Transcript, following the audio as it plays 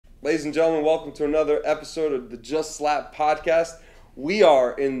Ladies and gentlemen, welcome to another episode of the Just Slap podcast. We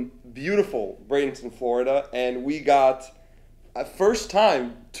are in beautiful Bradenton, Florida, and we got a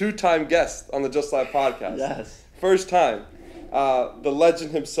first-time, two-time guest on the Just Slap podcast. Yes. First time. The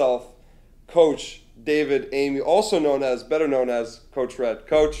legend himself, Coach David Amy, better known as Coach Red.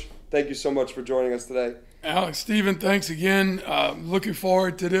 Coach, thank you so much for joining us today. Alex, Stephen, thanks again. Looking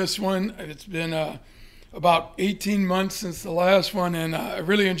forward to this one. It's been about 18 months since the last one, and I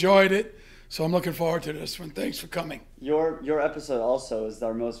really enjoyed it. So I'm looking forward to this one. Thanks for coming. Your episode also is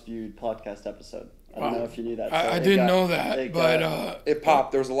our most viewed podcast episode. I don't know if you knew that. So I didn't know that, but it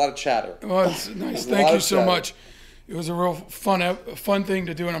popped. There was a lot of chatter. It was nice. Thank you so much. It was a real fun thing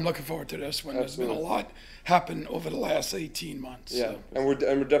to do, and I'm looking forward to this one. Absolutely. There's been a lot happen over the last 18 months. Yeah, so. and we're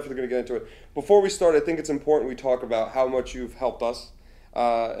definitely going to get into it. Before we start, I think it's important we talk about how much you've helped us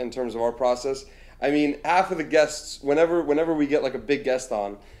in terms of our process. I mean, half of the guests, whenever we get like a big guest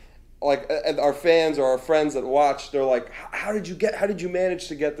on, like our fans or our friends that watch, they're like, how did you manage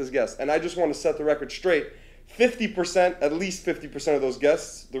to get this guest? And I just want to set the record straight. 50%, at least 50% of those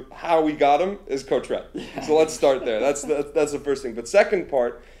guests, how we got them is Coach Red. Yeah. So let's start there. That's the first thing. But second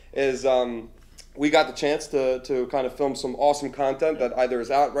part is we got the chance to kind of film some awesome content that either is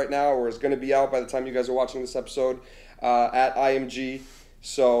out right now or is going to be out by the time you guys are watching this episode at IMG.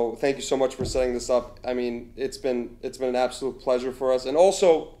 So thank you so much for setting this up. I mean, it's been an absolute pleasure for us, and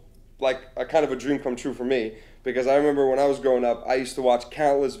also like a kind of a dream come true for me, because I remember when I was growing up, I used to watch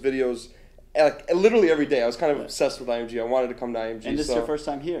countless videos. Like literally every day, I was kind of obsessed with IMG. I wanted to come to IMG. And this is your first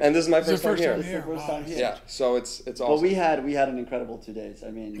time here. And this is my first time here. This is your first time here. Yeah, so it's awesome. Well, we had an incredible 2 days. I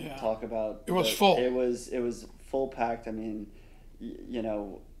mean, talk about it was full. It was full packed. I mean, you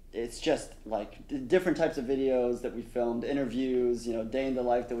know, it's just like different types of videos that we filmed, interviews. You know, day in the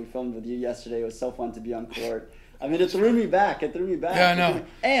life that we filmed with you yesterday. It was so fun to be on court. I mean, it threw me back. Yeah, I know.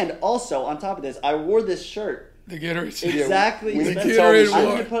 And also on top of this, I wore this shirt. The Gatorade. Exactly. We need to tell this I'm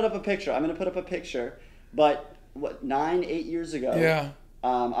going to put up a picture. But 8 years ago,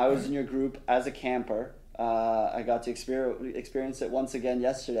 I was in your group as a camper. I got to experience it once again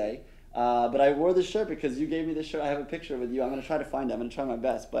yesterday. But I wore this shirt because you gave me this shirt. I have a picture with you. I'm going to try to find it. I'm going to try my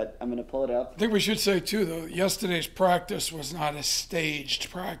best, but I'm going to pull it up. I think we should say, too, though, yesterday's practice was not a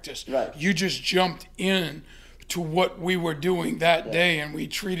staged practice. Right. You just jumped in to what we were doing that day, and we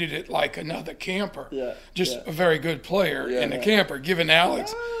treated it like another camper. A very good player in the camper, giving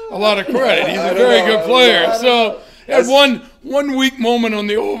Alex a lot of credit. He's a very good player. So had one weak moment on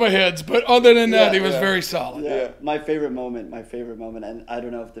the overheads, but other than that, he was very solid. Yeah. My favorite moment, and I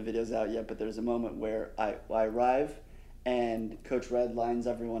don't know if the video's out yet, but there's a moment where I arrive and Coach Red lines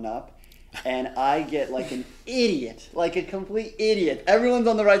everyone up. And I get like an idiot, like a complete idiot. Everyone's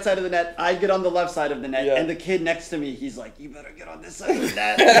on the right side of the net. I get on the left side of the net. And the kid next to me, he's like, you better get on this side of the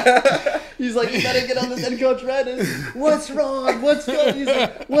net. He's like, you better get on this. And Coach Red is, what's wrong? What's going? He's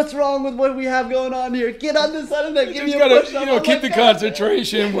like, what's wrong with what we have going on here? Get on this side of the net. Give me a push up. Keep the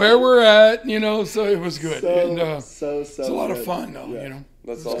concentration where we're at, so it was good. So it's a lot of fun, though,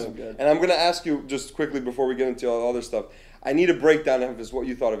 That's awesome. Good. And I'm going to ask you just quickly before we get into all the other stuff, I need a breakdown of what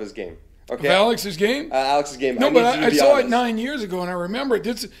you thought of his game. Okay. Of Alex's game? Alex's game. No, but I saw it 9 years ago, and I remember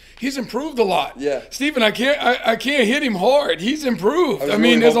it. He's improved a lot. Yeah. Stephen, I can't hit him hard. He's improved. I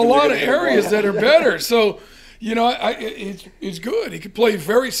mean, there's a lot of areas that are better. So, it's good. He could play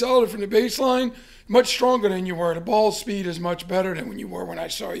very solid from the baseline, much stronger than you were. The ball speed is much better than when I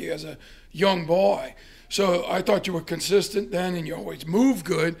saw you as a young boy. So I thought you were consistent then, and you always moved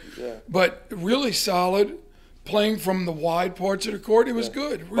good. Yeah. But really solid. Playing from the wide parts of the court, it was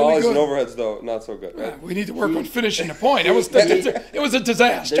good, really Volleys good. and overheads, though, not so good. Right? Yeah, we need to work on finishing the point. It was a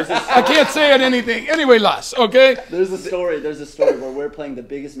disaster. I can't say it anyway less, okay? There's a story where we're playing the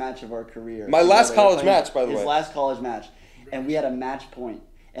biggest match of our career. My last college match, by the way. His last college match. And we had a match point.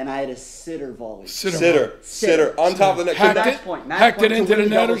 And I had a sitter volley. Sitter. On top of the net. Hacked it into the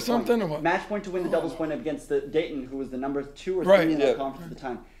net or something? Or what? Match point to win the doubles point against the Dayton, who was the number 2 or 3 in the conference at the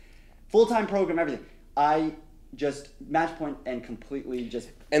time. Full-time program, everything. I just match point and completely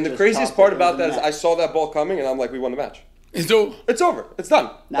just. And the craziest part about that is I saw that ball coming and I'm like, we won the match. It's over. It's over. It's done.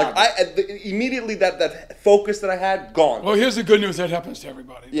 Immediately that focus that I had gone. Well, here's the good news that happens to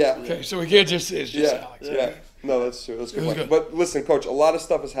everybody. Yeah. Okay, so we can't just say it's just Alex. Yeah. No, that's true. That's a good point. But listen, Coach, a lot of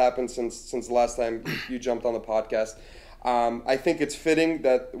stuff has happened since the last time you jumped on the podcast. I think it's fitting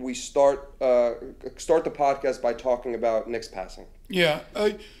that we start the podcast by talking about Nick's passing. Yeah.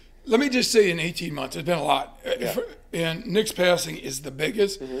 Let me just say in 18 months, it's been a lot. Yeah. And Nick's passing is the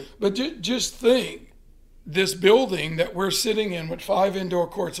biggest. Mm-hmm. But just think, this building that we're sitting in with 5 indoor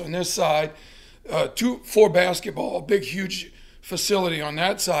courts on this side, 4 basketball, a big, huge facility on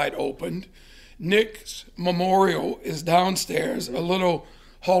that side opened. Nick's memorial is downstairs, a little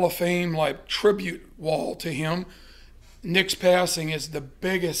Hall of Fame like tribute wall to him. Nick's passing is the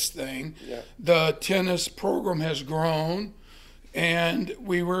biggest thing. Yeah. The tennis program has grown, and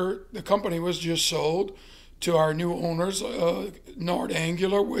the company was just sold to our new owners, Nord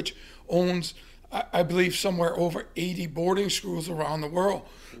Angular, which owns, I believe, somewhere over 80 boarding schools around the world.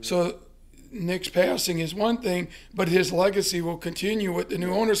 So Nick's passing is one thing, but his legacy will continue with the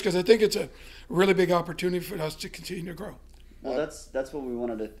new owners, because I think it's a really big opportunity for us to continue to grow. Well, that's what we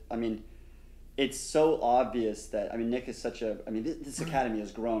wanted to. I mean, it's so obvious that, I mean, Nick is such a. I mean, this academy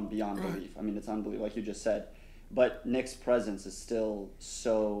has grown beyond belief. I mean, it's unbelievable, like you just said. But Nick's presence is still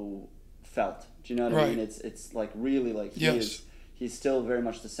so felt. Do you know what I mean? It's like really like he's still very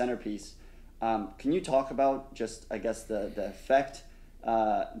much the centerpiece. Can you talk about just, I guess, the effect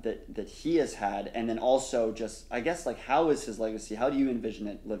that he has had, and then also just, I guess, like, how is his legacy? How do you envision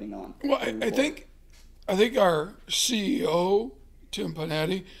it living on? Well, I think our CEO, Tim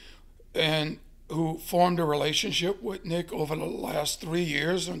Panetti, and who formed a relationship with Nick over the last 3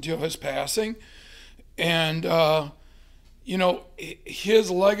 years until his passing, and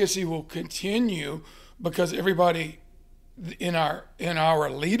his legacy will continue because everybody in our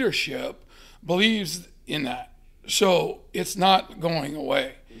leadership believes in that. So it's not going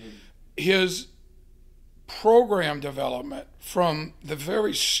away. Mm-hmm. His program development from the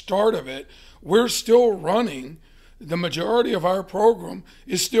very start of it, we're still running. The majority of our program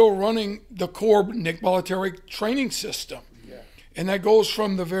is still running the core Nick Bollettieri training system. Yeah. And that goes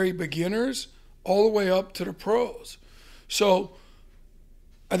from the very beginners all the way up to the pros. So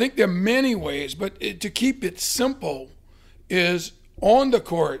I think there are many ways, but to keep it simple is on the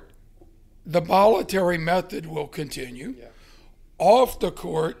court, the Bollettieri method will continue. Yeah. Off the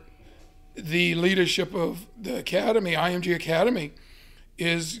court, the leadership of the academy, IMG Academy,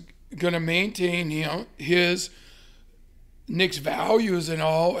 is going to maintain Nick's values and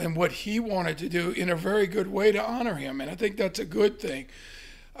all, and what he wanted to do in a very good way to honor him. And I think that's a good thing.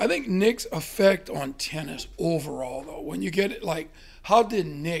 I think Nick's effect on tennis overall, though, when you get it, like, how did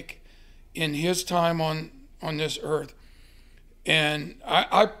Nick in his time on this earth, and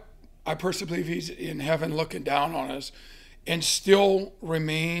I personally believe he's in heaven looking down on us, and still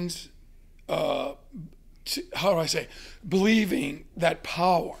remains, believing that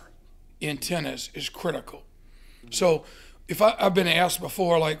power in tennis is critical. So if I've been asked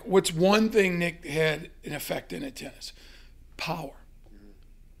before, like, what's one thing Nick had an effect in tennis? Power.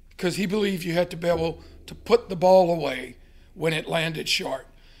 Because he believed you had to be able to put the ball away when it landed short.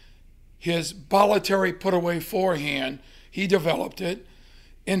 His Bollettieri put-away forehand, he developed it,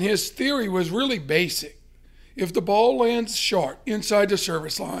 and his theory was really basic. If the ball lands short inside the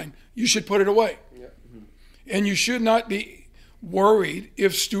service line, you should put it away. Yeah. Mm-hmm. And you should not be worried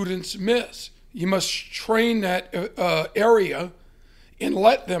if students miss. You must train that area and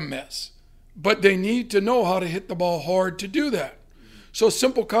let them miss. But they need to know how to hit the ball hard to do that. So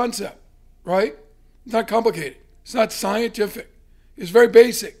simple concept, right? It's not complicated. It's not scientific. It's very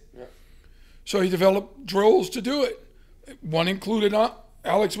basic. Yeah. So he developed drills to do it. One included,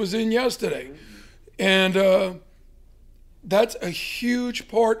 Alex was in yesterday. Mm-hmm. And that's a huge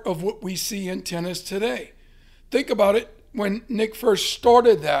part of what we see in tennis today. Think about it. When Nick first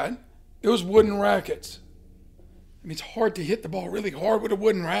started that, it was wooden rackets. I mean, it's hard to hit the ball really hard with a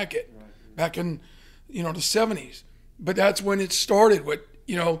wooden racket back in, the 70s. But that's when it started with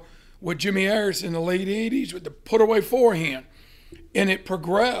Jimmy Ayers in the late 80s with the put-away forehand. And it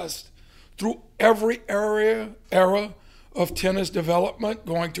progressed through every era of tennis development,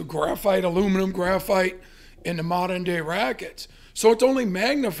 going to graphite, aluminum graphite, and the modern-day rackets. So it's only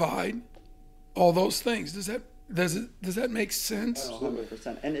magnified all those things. Does that make sense?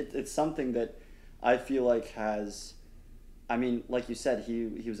 100%. And it's something that I feel like has... I mean, like you said,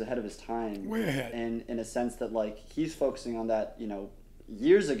 he was ahead of his time. Way ahead. And in a sense that, like, he's focusing on that,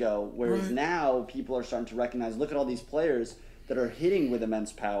 years ago, whereas now people are starting to recognize, look at all these players that are hitting with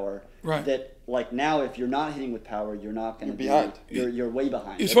immense power. Right. That, like, now if you're not hitting with power, you're not going to be behind. You're way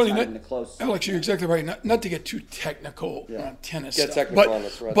behind. It's funny, Alex, you're exactly right. Not to get too technical on tennis stuff. Technical on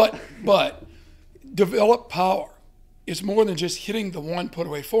this, right? But develop power. It's more than just hitting the one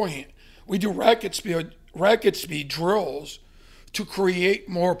put-away forehand. We do racket speed drills to create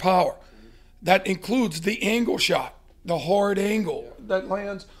more power. That includes the angle shot, the hard angle that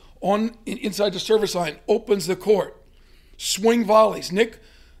lands inside the service line, opens the court. Swing volleys. Nick,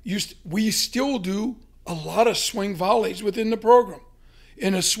 we still do a lot of swing volleys within the program.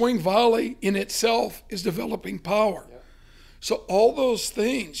 And a swing volley in itself is developing power. Yeah. So all those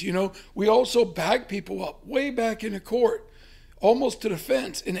things, we also back people up way back in the court. almost to the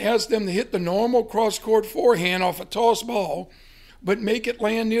fence and ask them to hit the normal cross-court forehand off a toss ball, but make it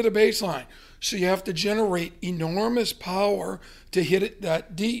land near the baseline. So you have to generate enormous power to hit it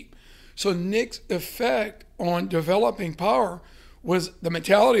that deep. So Nick's effect on developing power was the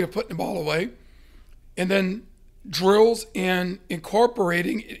mentality of putting the ball away, and then drills and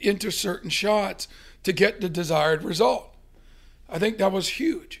incorporating it into certain shots to get the desired result. I think that was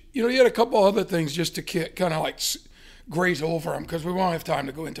huge. You know, he had a couple other things just to kind of like graze over them because we won't have time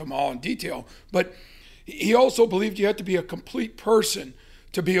to go into them all in detail. But he also believed you had to be a complete person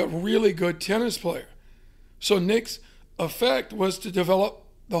to be a really good tennis player. So Nick's effect was to develop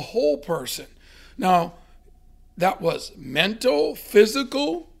the whole person. Now, that was mental,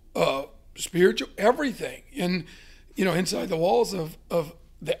 physical, spiritual, everything. And, you know, inside the walls of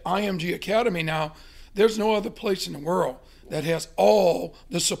the IMG Academy now, there's no other place in the world that has all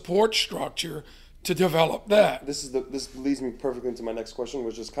the support structure to develop that. This leads me perfectly into my next question,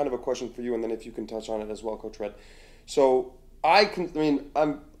 which is kind of a question for you, and then if you can touch on it as well, Coach Red. So I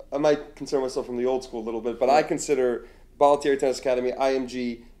might consider myself from the old school a little bit, but I consider Bollettieri Tennis Academy,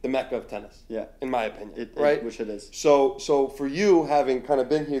 IMG, the mecca of tennis. Yeah, in my opinion, right? Which it is. So for you, having kind of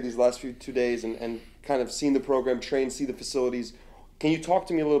been here these last 2 days and kind of seen the program, trained, see the facilities, can you talk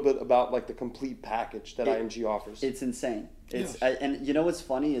to me a little bit about like the complete package that IMG offers? It's insane. And you know what's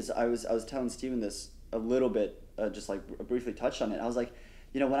funny is I was telling Steven this a little bit, just like briefly touched on it. I was like,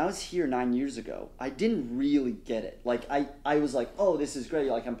 you know, when I was here 9 years ago, I didn't really get it. Like I was like, oh, this is great.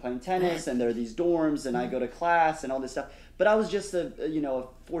 Like I'm playing tennis and there are these dorms and I go to class and all this stuff. But I was just a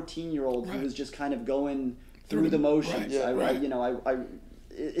 14-year-old who was just kind of going through the motions.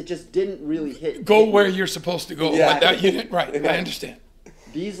 It just didn't really hit. Go where you're supposed to go. Yeah. I understand.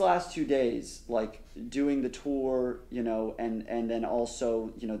 These last 2 days, like doing the tour, and then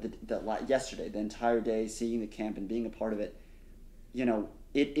also, yesterday, the entire day, seeing the camp and being a part of it,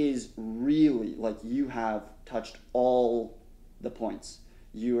 it is really like you have touched all the points.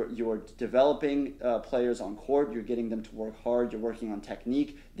 You're developing players on court. You're getting them to work hard. You're working on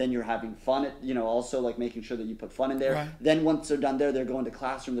technique. Then you're having fun. Also like making sure that you put fun in there. Right. Then once they're done there, they're going to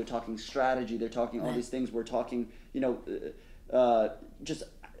classroom. They're talking strategy. They're talking all these things. We're talking, just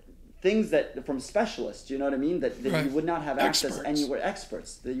things that from specialists. You know what I mean? That you would not have access anywhere.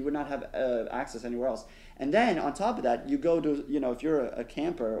 Experts that you would not have access anywhere else. And then on top of that, you go to if you're a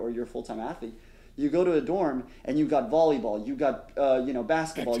camper or you're a full-time athlete. You go to a dorm and you got volleyball, you got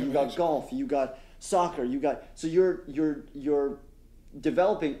basketball, you got golf, you got soccer, so you're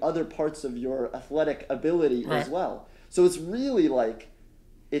developing other parts of your athletic ability as well. So it's really like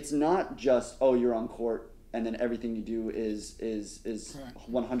it's not just you're on court and then everything you do is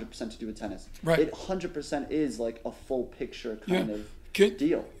 100% to do with tennis. Right. It 100% is like a full picture kind of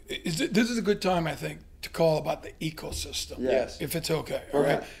deal. This is a good time, I think, to call about the ecosystem. Yes. If it's okay. All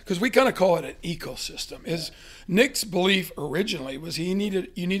right. Because we kind of call it an ecosystem. Nick's belief originally was you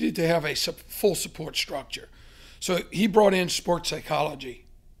needed to have a full support structure. So he brought in sports psychology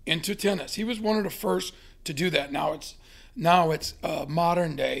into tennis. He was one of the first to do that. Now it's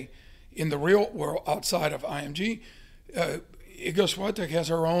modern day in the real world outside of IMG. Iga Swiatek has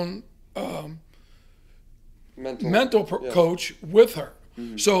her own mental coach with her.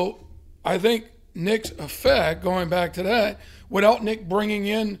 Mm-hmm. So I think Nick's effect, going back to that, without Nick bringing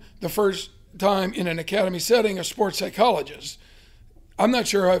in the first time in an academy setting a sports psychologist, I'm not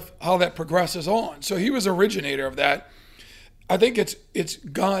sure how that progresses on. So he was originator of that. I think it's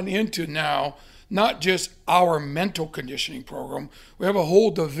gone into now not just our mental conditioning program. We have a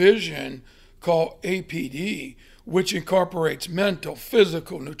whole division called APD, which incorporates mental,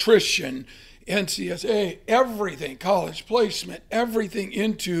 physical, nutrition, NCSA, everything, college placement, everything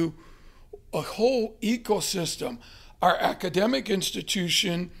into a whole ecosystem. Our academic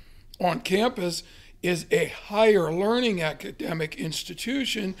institution on campus is a higher learning academic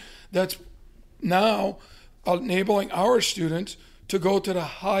institution that's now enabling our students to go to the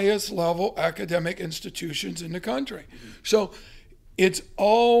highest level academic institutions in the country. Mm-hmm. So it's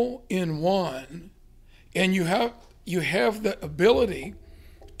all in one, and you have the ability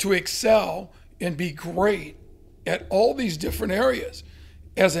to excel and be great at all these different areas.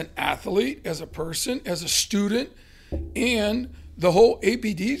 As an athlete, as a person, as a student, and the whole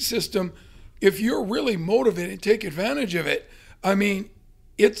APD system, if you're really motivated and take advantage of it, I mean,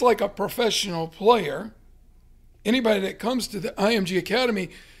 it's like a professional player. Anybody that comes to the IMG Academy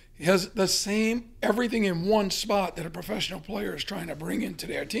has the same everything in one spot that a professional player is trying to bring into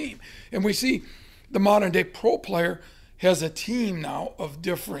their team. And we see the modern day pro player has a team now of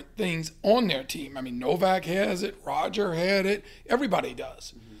different things on their team. I mean, Novak has it, Roger had it, everybody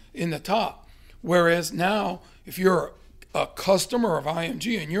does in the top. Whereas now, if you're a customer of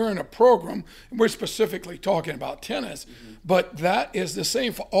IMG and you're in a program, and we're specifically talking about tennis, but that is the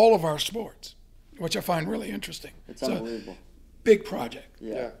same for all of our sports, which I find really interesting. It's unbelievable. Big project.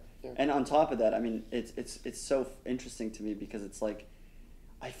 Yeah. And on top of that, I mean, it's so interesting to me because it's like,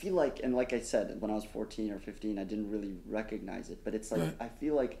 I feel like, and like I said, when I was 14 or 15, I didn't really recognize it, but it's like, Right. I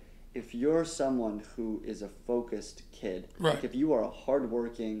feel like if you're someone who is a focused kid, Right. like if you are a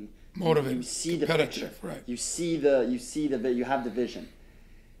hardworking, Motivated, you see the competitive, picture, right. you have the vision.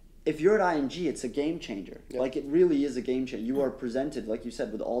 If you're at IMG, it's a game changer. Yeah. Like it really is a game changer. You are presented, like you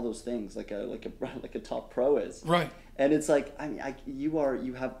said, with all those things, like a top pro is. Right. And it's like, I mean,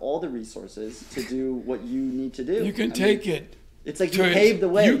 you have all the resources to do what you need to do. You can I take mean, it. It's like you paved the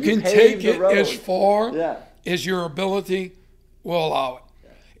way. You can paved take the it road. as far Yeah. as your ability will allow it.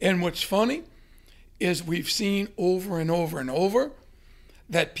 Yeah. And what's funny is we've seen over and over and over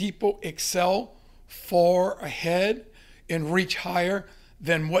that people excel far ahead and reach higher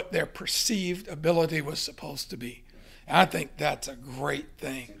than what their perceived ability was supposed to be. And I think that's a great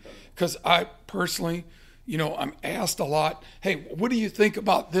thing because I personally, I'm asked a lot, hey, what do you think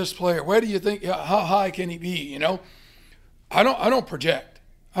about this player? Where do you think, how high can he be? I don't project.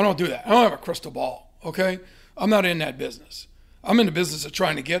 I don't do that. I don't have a crystal ball, okay? I'm not in that business. I'm in the business of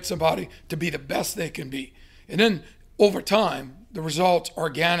trying to get somebody to be the best they can be. And then over time, the results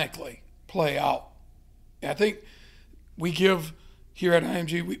organically play out. And I think we give, here at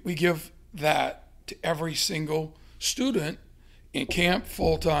IMG, we give that to every single student in camp,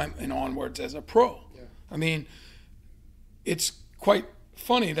 full-time, and onwards as a pro. Yeah. I mean, it's quite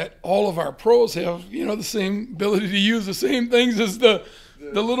funny that all of our pros have, the same ability to use the same things as the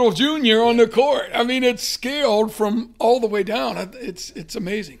little junior on the court. I mean, it's scaled from all the way down. It's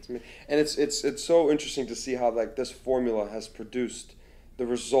amazing. And it's so interesting to see how like this formula has produced the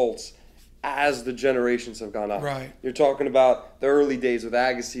results as the generations have gone up. Right. You're talking about the early days with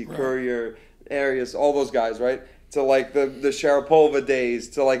Agassi, Right. Courier, Arias, all those guys, right? To like the Sharapova days,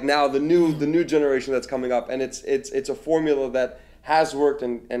 to like now the new generation that's coming up, and it's a formula that has worked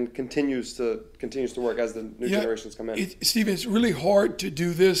and continues to work as the new generations come in. Stephen, it's really hard to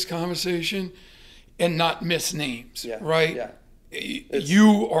do this conversation and not miss names, right? Yeah.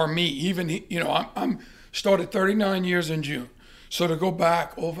 You or me, even I'm started 39 years in June, so to go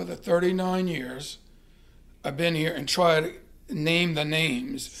back over the 39 years, I've been here and try to name the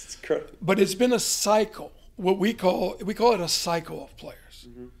names. It's correct. But it's been a cycle. What we call it a cycle of players.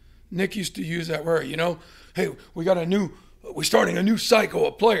 Mm-hmm. Nick used to use that word. Hey, we're starting a new cycle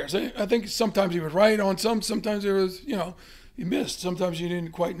of players. I think sometimes he was right on some. Sometimes there was, you missed. Sometimes you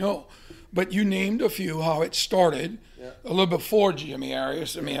didn't quite know. But you named a few how it started a little before Jimmy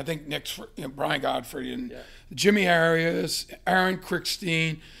Arias. I mean, I think Nick's Brian Godfrey and Jimmy Arias, Aaron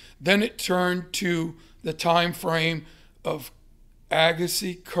Crickstein. Then it turned to the time frame of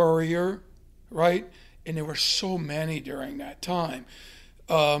Agassi, Courier, right? And there were so many during that time.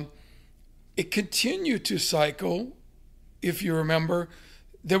 It continued to cycle. If you remember,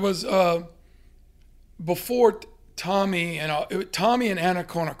 there was before Tommy and Anna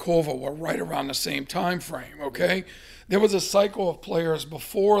Kournikova were right around the same time frame. Okay, there was a cycle of players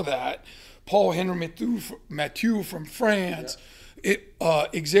before that. Paul-Henri Mathieu from France.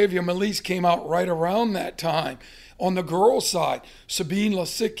 Xavier Malisse came out right around that time. On the girls' side, Sabine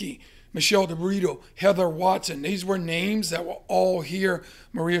Lisicki, Michelle DeBrito, Heather Watson. These were names that were all here.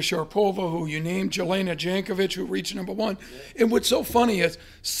 Maria Sharapova, who you named, Jelena Jankovic, who reached number one. Yeah. And what's so funny is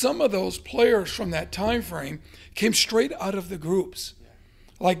some of those players from that time frame came straight out of the groups. Yeah.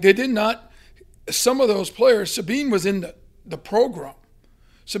 Like they did not, some of those players, Sabine was in the program.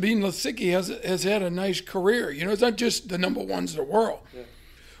 Sabine Lisicki has had a nice career. It's not just the number ones in the world. Yeah.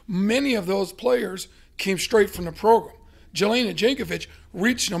 Many of those players came straight from the program. Jelena Jankovic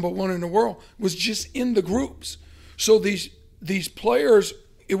reached number one in the world, was just in the groups. So these players,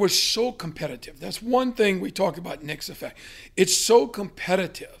 it was so competitive. That's one thing we talk about Nick's effect. It's so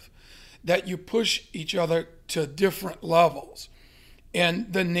competitive that you push each other to different levels.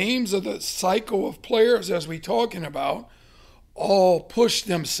 And the names of the cycle of players, as we're talking about, all push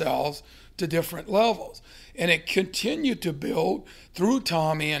themselves to different levels. And it continued to build through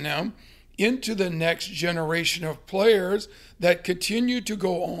Tommy and them into the next generation of players that continue to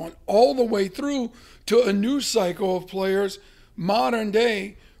go on all the way through to a new cycle of players, modern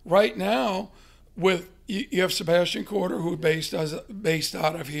day, right now, with you have Sebastian Korda, who based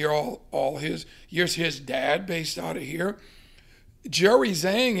out of here all his years, his dad based out of here. Jerry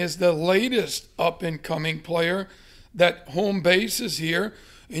Zhang is the latest up-and-coming player that home base is here,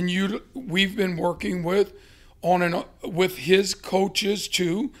 and we've been working with with his coaches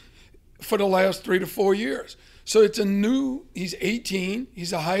too for the last 3 to 4 years. So he's 18.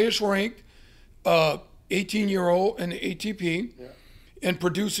 He's the highest ranked 18-year-old in the ATP and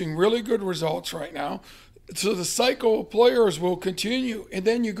producing really good results right now. So the cycle of players will continue. And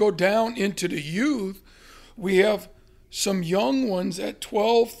then you go down into the youth. We have some young ones at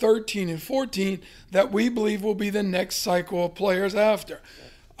 12, 13, and 14 that we believe will be the next cycle of players after.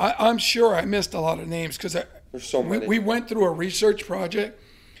 I'm sure I missed a lot of names because There's so many. we went through a research project,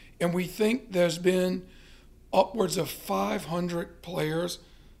 and we think there's been upwards of 500 players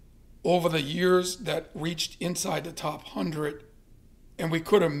over the years that reached inside the top 100, and we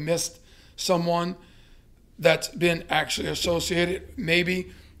could have missed someone that's been actually associated,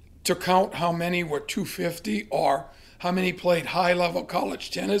 maybe to count how many were 250 or how many played high-level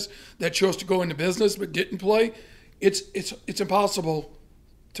college tennis that chose to go into business but didn't play. It's impossible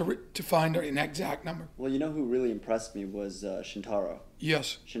to find an exact number. Well, you know who really impressed me was Shintaro.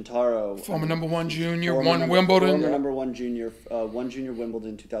 Yes. Shintaro. Former number one junior, won Wimbledon. Former number one junior, won Junior Wimbledon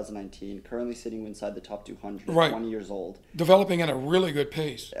in 2019, currently sitting inside the top 200, Right. 20 years old. Developing at a really good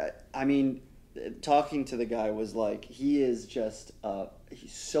pace. I mean, talking to the guy was like, he is just,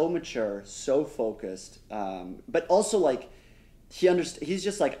 he's so mature, so focused, but also like, he's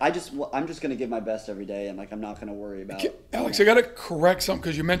just like, I'm just going to give my best every day, and like, I'm not going to worry about Alex, I got to correct something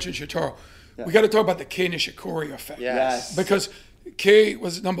because you mentioned Shintaro. Yeah. We got to talk about the Kei Nishikori effect. Yes. Because Kei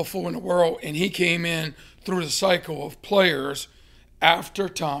was number 4 in the world, and he came in through the cycle of players after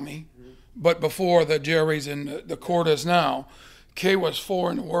Tommy, but before the Jerrys and the Kordas now. Kei was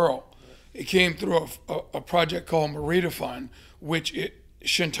 4 in the world. It came through a project called Marita Fund, which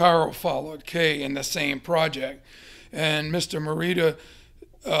Shintaro followed Kei in the same project. And Mr. Marita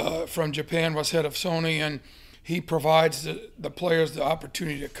from Japan was head of Sony, and he provides the players the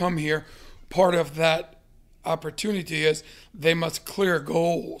opportunity to come here. Part of that opportunity is they must clear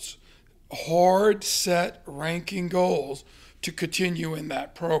goals, hard set ranking goals to continue in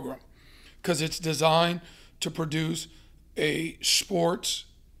that program, because it's designed to produce a sports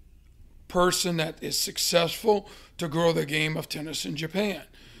person that is successful to grow the game of tennis in Japan.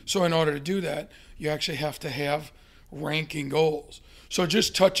 So in order to do that, you actually have to have ranking goals. So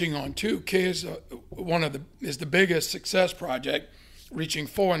just touching on two, Kei is the biggest success project, reaching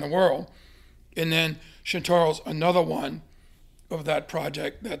 4 in the world, and then Shintaro's another one of that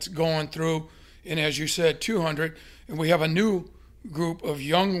project that's going through, and as you said, 200, and we have a new group of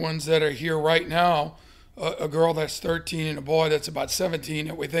young ones that are here right now, a girl that's 13 and a boy that's about 17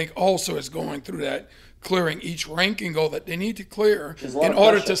 that we think also is going through that, clearing each ranking goal that they need to clear in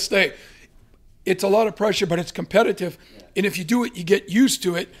order to stay. It's a lot of pressure, but it's competitive. Yeah. And if you do it, you get used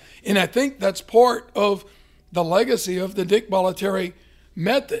to it. And I think that's part of the legacy of the Dick Bollettieri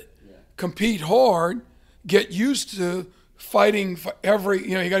method. Yeah. Compete hard, get used to fighting for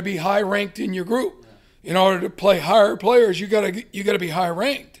you got to be high ranked in your group. Yeah. In order to play higher players, you got to be high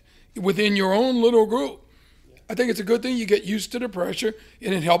ranked within your own little group. Yeah. I think it's a good thing. You get used to the pressure,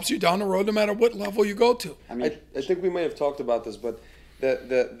 and it helps you down the road no matter what level you go to. I think we may have talked about this, but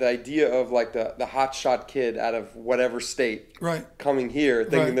the idea of like the hot shot kid out of whatever state coming here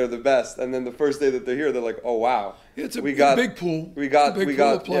thinking they're the best, and then the first day that they're here they're like, oh wow, it's a big pool. We got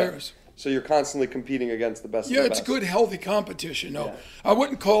of players. Yeah. So you're constantly competing against the best. Yeah, it's good healthy competition. No, I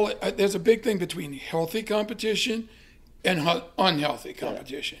wouldn't call it. There's a big thing between healthy competition and unhealthy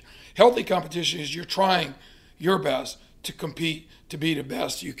competition. Yeah. Healthy competition is you're trying your best to compete to be the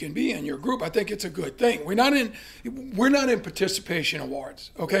best you can be in your group. I think it's a good thing. We're not in participation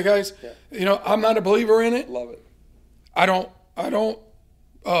awards, okay, guys? Yeah. I'm not a believer in it. Love it. I don't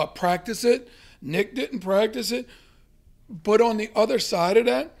practice it. Nick didn't practice it. But on the other side of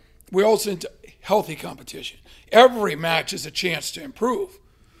that, we're also into healthy competition. Every match is a chance to improve.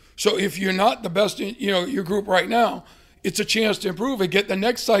 So if you're not the best in your group right now, it's a chance to improve and get the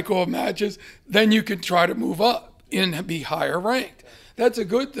next cycle of matches. Then you can try to move up and be higher ranked. That's a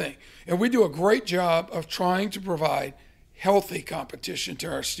good thing. And we do a great job of trying to provide healthy competition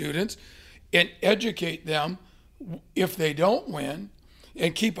to our students and educate them if they don't win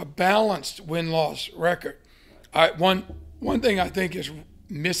and keep a balanced win-loss record. One thing I think is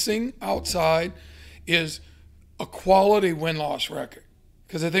missing outside is a quality win-loss record.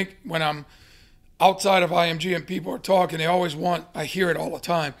 Because I think when I'm outside of IMG and people are talking, I hear it all the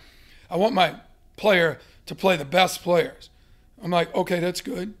time, I want my player to play the best players. I'm like, okay, that's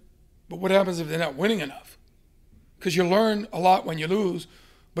good. But what happens if they're not winning enough? Because you learn a lot when you lose,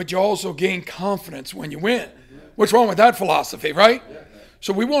 but you also gain confidence when you win. What's wrong with that philosophy, right?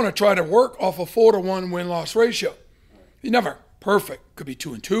 So we want to try to work off a 4-to-1 win-loss ratio. You're never perfect. Could be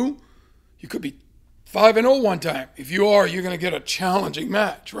 2-2. You could be 5-0 one time. If you are, you're going to get a challenging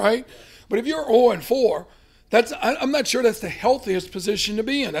match, right? But if you're 0-4, I'm not sure that's the healthiest position to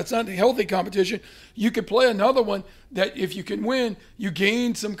be in. That's not a healthy competition. You could play another one that if you can win, you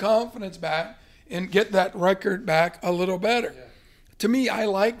gain some confidence back and get that record back a little better. Yeah. To me, I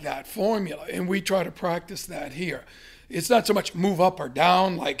like that formula, and we try to practice that here. It's not so much move up or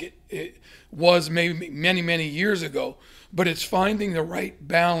down like it was maybe many, many years ago, but it's finding the right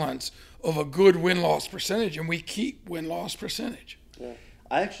balance of a good win-loss percentage, and we keep win-loss percentage. Yeah.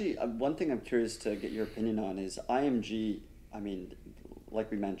 I actually, one thing I'm curious to get your opinion on is IMG. I mean, like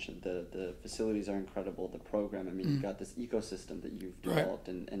we mentioned, the facilities are incredible, the program. I mean, you've got this ecosystem that you've developed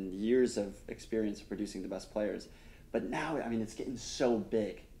and years of experience of producing the best players. But now, I mean, it's getting so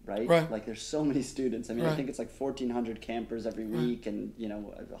big, right? Like, there's so many students. I mean, I think it's like 1,400 campers every week and, you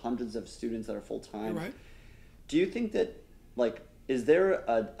know, hundreds of students that are full-time. Do you think that, like, is there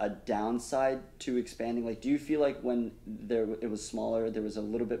a downside to expanding? Like, do you feel like when it was smaller, there was a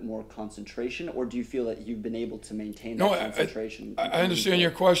little bit more concentration, or do you feel that you've been able to maintain that concentration? I understand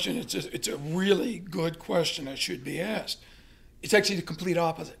your question. It's a really good question that should be asked. It's actually the complete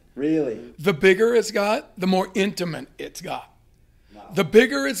opposite. Really? The bigger it's got, the more intimate it's got. Wow. The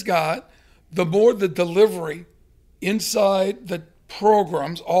bigger it's got, the more the delivery inside the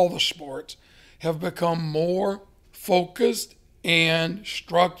programs, all the sports, have become more focused and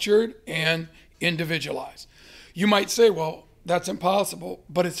structured and individualized. You might say, well, that's impossible,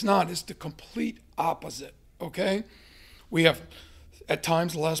 but it's not. It's the complete opposite, okay? We have, at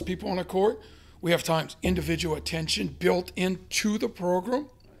times, less people on the court. We have times individual attention built into the program.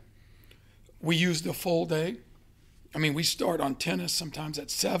 We use the full day. I mean, we start on tennis sometimes at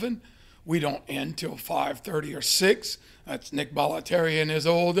 7. We don't end till 5:30 or 6. That's Nick Bollettieri in his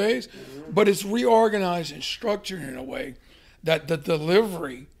old days. Mm-hmm. But it's reorganized and structured in a way that the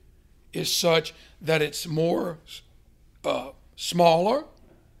delivery is such that it's more smaller,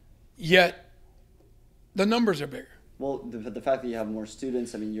 yet the numbers are bigger. Well, the fact that you have more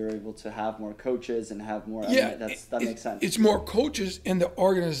students, I mean, you're able to have more coaches and have more. Yeah, I mean, that makes sense. It's more coaches, and the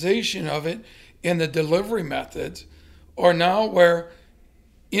organization of it and the delivery methods are now where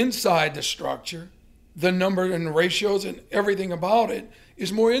inside the structure, the number and the ratios and everything about it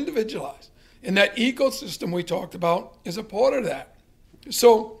is more individualized. And that ecosystem we talked about is a part of that.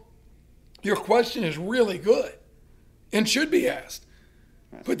 So your question is really good and should be asked.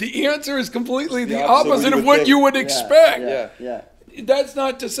 But the answer is completely the opposite of what you would expect. Yeah. That's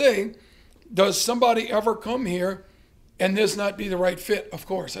not to say, does somebody ever come here and this not be the right fit? Of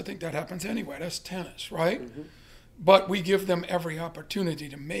course, I think that happens anyway. That's tennis, right? Mm-hmm. But we give them every opportunity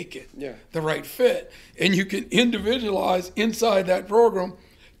to make it the right fit. And you can individualize inside that program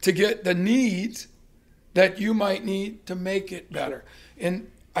to get the needs that you might need to make it better. And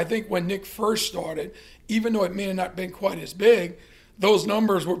I think when Nick first started, even though it may have not been quite as big, those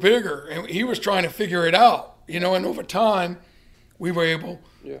numbers were bigger, and he was trying to figure it out, you know, and over time, we were able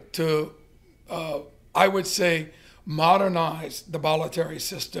to, I would say, modernize the Bollettieri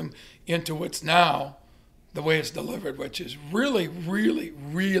system into what's now the way it's delivered, which is really, really,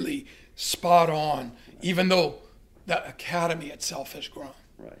 really spot on, even though the academy itself has grown.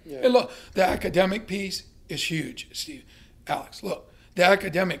 Right. Yeah. And look, the academic piece is huge, Steve. Alex, look, the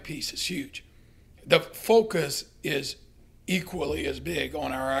academic piece is huge. The focus is equally as big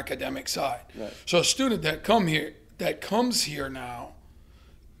on our academic side. Right. So a student that comes here now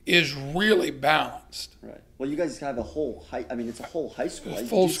is really balanced. Right. Well, you guys have a whole it's a whole high school. It's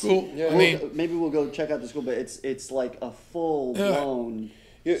full school. Yeah. I mean, maybe we'll go check out the school, but it's like a full blown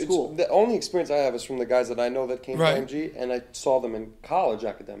school. The only experience I have is from the guys that I know that came to IMG, and I saw them in college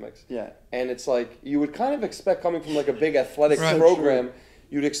academics. Yeah. And it's like you would kind of expect, coming from like a big athletic program,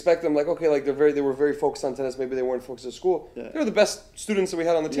 you'd expect them like, okay, like they were very focused on tennis. Maybe they weren't focused at school. Yeah. They were the best students that we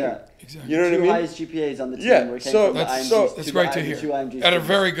had on the team. Yeah, exactly. You know what I mean? 2 highest GPAs on the team. Yeah. Where it came So from the that's IMG, that's great to hear. At a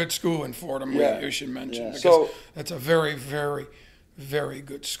very good school in Fordham, you should mention. Yeah. Because that's a very, very, very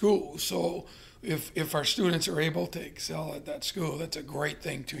good school. So if our students are able to excel at that school, that's a great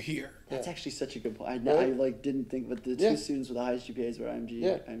thing to hear. That's actually such a good point. I didn't think, but the 2 students with the highest GPAs were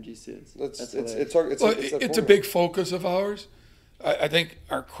IMG students. It's a big focus of ours. I think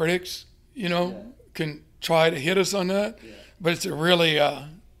our critics, can try to hit us on that, but it's a really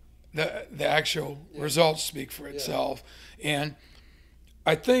the actual results speak for itself. And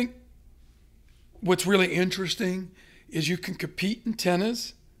I think what's really interesting is you can compete in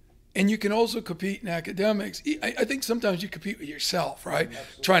tennis, and you can also compete in academics. I think sometimes you compete with yourself, right?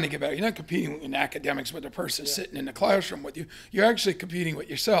 Absolutely. Trying to get better. You're not competing in academics with the person sitting in the classroom with you. You're actually competing with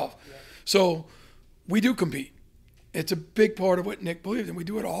yourself. Yeah. So we do compete. It's a big part of what Nick believes, and we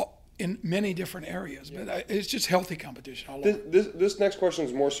do it all in many different areas. But it's just healthy competition. I love it. This next question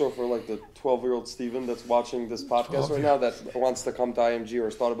is more so for like the 12-year-old Steven that's watching this podcast right now that wants to come to IMG or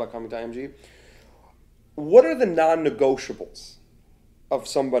has thought about coming to IMG. What are the non-negotiables of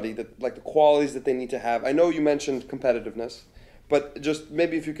somebody, that like the qualities that they need to have? I know you mentioned competitiveness, but just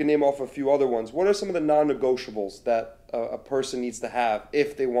maybe if you can name off a few other ones. What are some of the non-negotiables that a person needs to have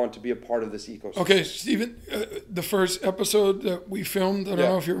if they want to be a part of this ecosystem? Okay, Stephen, the first episode that we filmed, I don't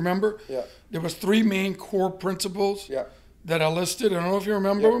know if you remember, there was 3 main core principles that I listed. I don't know if you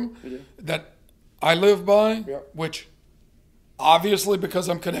remember them, that I live by, which obviously because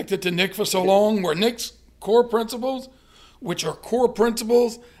I'm connected to Nick for so long, were Nick's core principles, which are core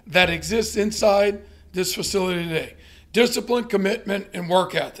principles that exist inside this facility today. Discipline, commitment, and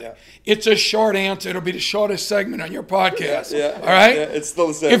work ethic. It's a short answer. It'll be the shortest segment on your podcast. All right? It's still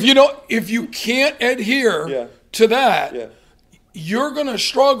the same. If you can't adhere to that, you're going to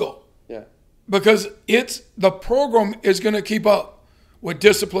struggle. Because the program is going to keep up with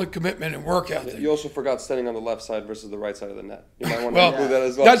discipline, commitment, and work ethic. You also forgot standing on the left side versus the right side of the net. You might want to include that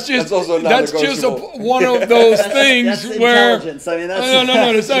as well. That's also one of those things that's where intelligence. I mean,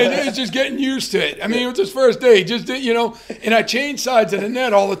 that's no. It's just getting used to it. I mean, it was his first day. And I change sides of the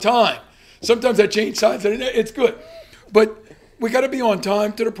net all the time. Sometimes I change sides of the net. It's good, but we got to be on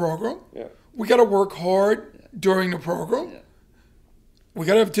time to the program. We got to work hard during the program. We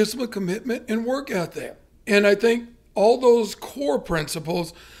got to have discipline, commitment, and work ethic. And I think all those core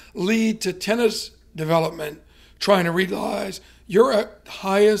principles lead to tennis development, trying to realize your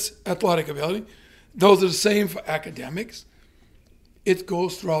highest athletic ability. Those are the same for academics. It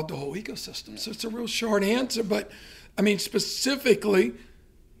goes throughout the whole ecosystem. So it's a real short answer, but I mean, specifically,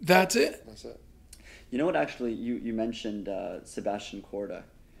 that's it. That's it. You know what, actually, you mentioned Sebastian Korda.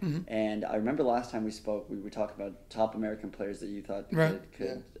 And I remember last time we spoke, we were talking about top American players that you thought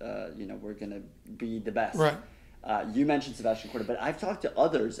could were going to be the best. Right. You mentioned Sebastian Korda, but I've talked to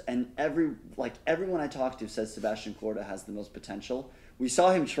others, and everyone I talk to says Sebastian Korda has the most potential. We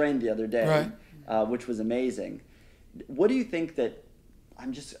saw him train the other day, which was amazing. What do you think that?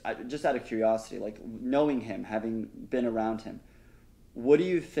 Just out of curiosity, like knowing him, having been around him, what do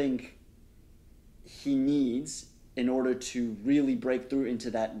you think he needs in order to really break through into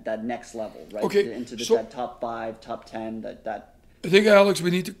that next level, right? Okay, into that top 5, top 10, that. I think, Alex,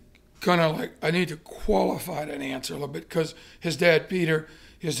 we need to I need to qualify that answer a little bit, because his dad, Peter,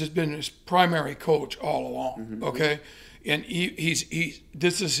 has been his primary coach all along, okay? And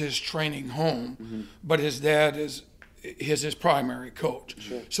this is his training home, but his dad is his primary coach.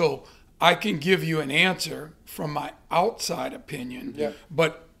 So I can give you an answer from my outside opinion,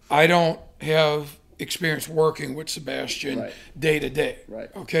 but I don't have experience working with Sebastian day to day,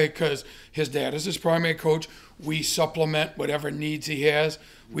 okay? Because his dad is his primary coach. We supplement whatever needs he has.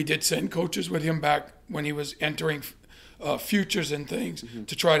 We did send coaches with him back when he was entering futures and things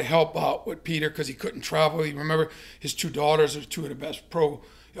to try to help out with Peter, because he couldn't travel. You remember his 2 daughters are 2 of the best pro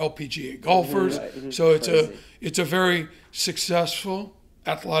LPGA golfers. So it's a very successful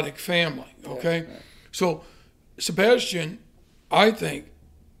athletic family, okay? So Sebastian, I think,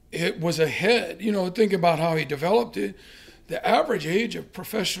 it was ahead. Think about how he developed it. The average age of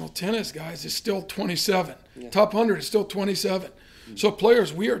professional tennis guys is still 27. Top 100 is still 27. So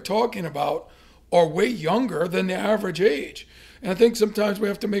players we are talking about are way younger than the average age. And I think sometimes we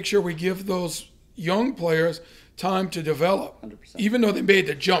have to make sure we give those young players time to develop, 100%. Even though they made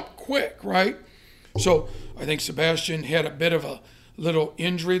the jump quick, right? So I think Sebastian had a bit of a little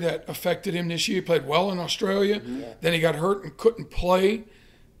injury that affected him this year. He played well in Australia. Then he got hurt and couldn't play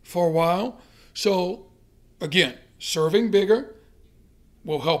for a while. So, again, serving bigger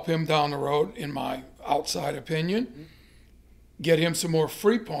will help him down the road, in my outside opinion. Get him some more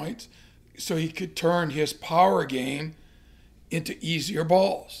free points so he could turn his power game into easier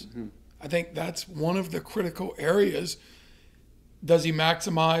balls. I think that's one of the critical areas. Does he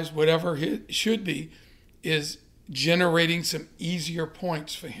maximize whatever he should be, is generating some easier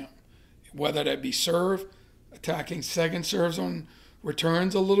points for him, whether that be serve, attacking second serves on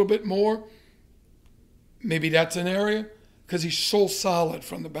returns a little bit more. Maybe that's an area, because he's so solid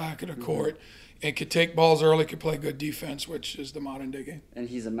from the back of the court and could take balls early, could play good defense, which is the modern day game. And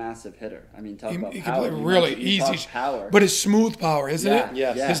he's a massive hitter. I mean, talk about he power. can play really easy, power. But it's smooth power, isn't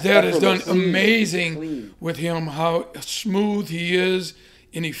it? His dad has done amazing with him, how smooth he is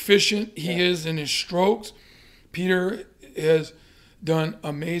and efficient he is in his strokes. Peter has done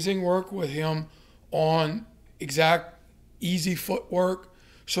amazing work with him on exact easy footwork.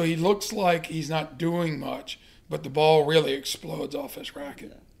 So he looks like he's not doing much, but the ball really explodes off his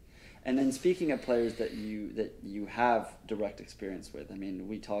racket. And then speaking of players that you have direct experience with, I mean,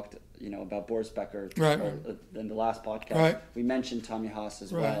 we talked, about Boris Becker in the last podcast. Right. We mentioned Tommy Haas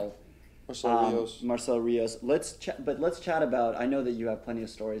as Right. well. Marcelo Rios. Let's chat about. I know that you have plenty of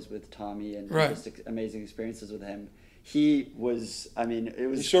stories with Tommy and just amazing experiences with him. He was. I mean, it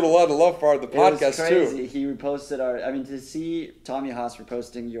was. He showed a lot of love for the podcast it was crazy. too. He reposted our. I mean, to see Tommy Haas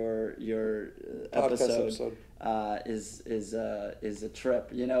reposting your episode. Is a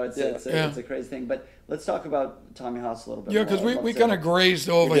trip. It's a crazy thing. But let's talk about Tommy Haas a little bit. Yeah, because we kind of grazed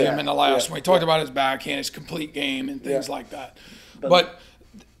over him in the last one. We talked about his backhand, his complete game, and things like that. But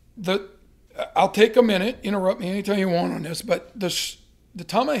I'll take a minute. Interrupt me anytime you want on this. But the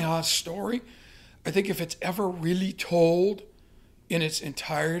Tommy Haas story, I think if it's ever really told in its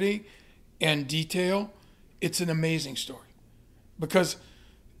entirety and detail, it's an amazing story. Because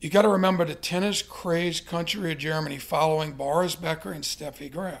you got to remember the tennis-crazed country of Germany following Boris Becker and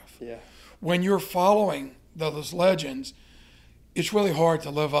Steffi Graf. Yeah. When you're following those legends, it's really hard to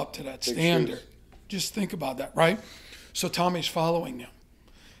live up to that standard. Shoes. Just think about that, right? So Tommy's following them.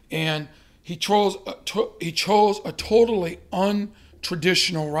 And he chose a totally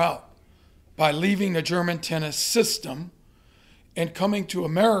untraditional route by leaving the German tennis system and coming to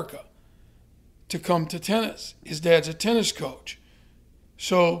America to come to tennis. His dad's a tennis coach.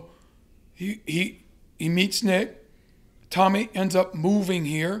 So he meets Nick. Tommy ends up moving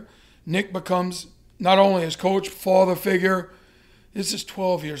here. Nick becomes not only his coach, father figure. This is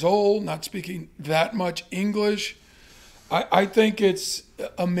 12 years old, not speaking that much English. I think it's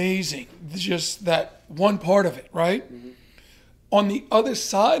amazing, just that one part of it, right? Mm-hmm. On the other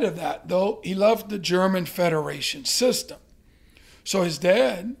side of that, though, he left the German Federation system. So his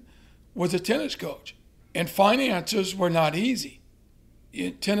dad was a tennis coach, and finances were not easy.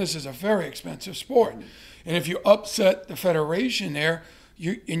 Tennis is a very expensive sport. Mm-hmm. And if you upset the federation there,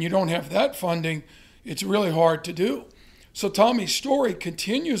 and you don't have that funding, it's really hard to do. So Tommy's story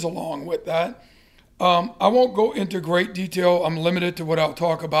continues along with that. I won't go into great detail. I'm limited to what I'll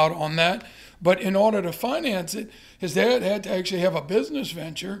talk about on that. But in order to finance it, his dad had to actually have a business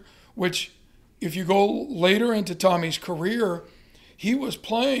venture, which if you go later into Tommy's career, he was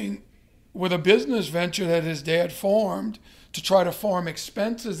playing with a business venture that his dad formed to try to farm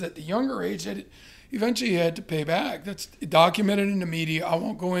expenses at the younger age that eventually he had to pay back. That's documented in the media. I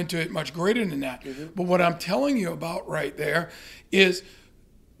won't go into it much greater than that. Mm-hmm. But what I'm telling you about right there is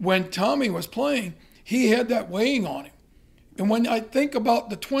when Tommy was playing, he had that weighing on him. And when I think about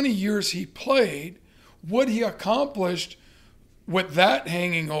the 20 years he played, what he accomplished with that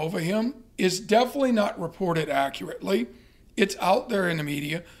hanging over him is definitely not reported accurately. It's out there in the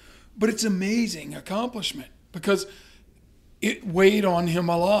media, but it's an amazing accomplishment because it weighed on him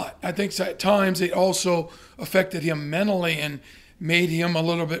a lot. I think at times it also affected him mentally and made him a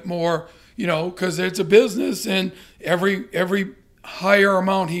little bit more, because it's a business and every higher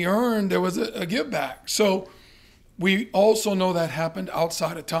amount he earned, there was a give back. So we also know that happened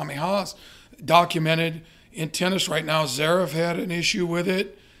outside of Tommy Haas. Documented in tennis right now, Zverev had an issue with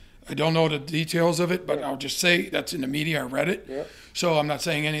it. I don't know the details of it, but I'll just say that's in the media. I read it. Yeah. So I'm not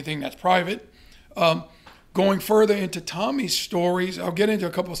saying anything that's private. Going further into Tommy's stories, I'll get into a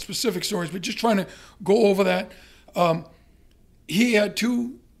couple of specific stories, but just trying to go over that. He had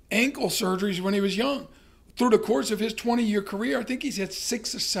 2 ankle surgeries when he was young. Through the course of his 20-year career, I think he's had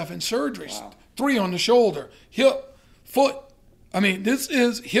 6 or 7 surgeries. Wow. 3 on the shoulder, hip, foot. I mean, this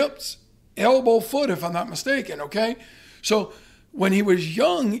is hips, elbow, foot, if I'm not mistaken, okay? So when he was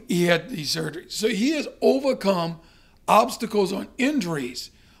young, he had these surgeries. So he has overcome obstacles on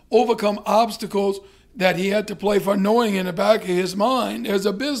injuries, overcome obstacles that he had to play for, knowing in the back of his mind there's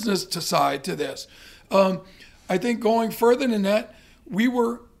a business side to this. I think going further than that,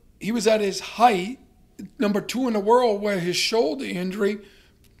 he was at his height, number 2 in the world, where his shoulder injury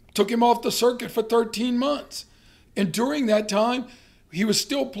took him off the circuit for 13 months. And during that time, he was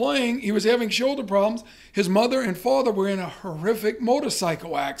still playing. He was having shoulder problems. His mother and father were in a horrific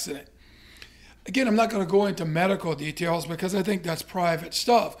motorcycle accident. Again, I'm not going to go into medical details because I think that's private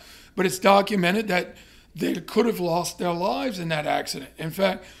stuff. But it's documented that they could have lost their lives in that accident. In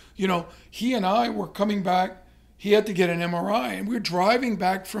fact, he and I were coming back. He had to get an MRI, and we were driving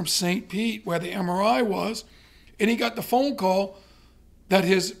back from St. Pete, where the MRI was, and he got the phone call that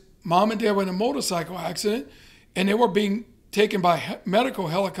his mom and dad were in a motorcycle accident, and they were being taken by medical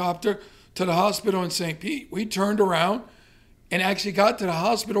helicopter to the hospital in St. Pete. We turned around and actually got to the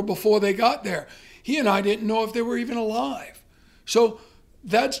hospital before they got there. He and I didn't know if they were even alive. So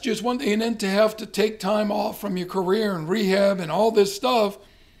that's just one thing. And then to have to take time off from your career and rehab and all this stuff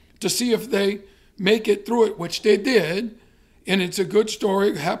to see if they make it through it, which they did, And it's a good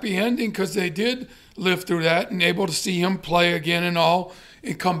story, happy ending, because they did live through that and able to see him play again and all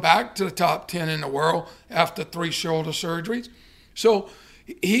and come back to the top 10 in the world after 3 shoulder surgeries. So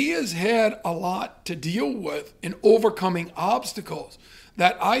he has had a lot to deal with in overcoming obstacles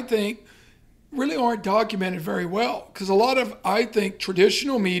that I think really aren't documented very well. Because a lot of, I think,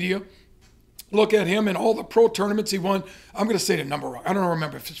 traditional media look at him and all the pro tournaments he won. I'm going to say the number wrong. I don't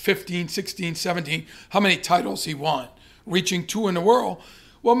remember if it's 15, 16, 17, how many titles he won, reaching 2 in the world.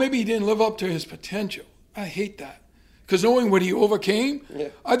 Well, maybe he didn't live up to his potential. I hate that. Because knowing what he overcame,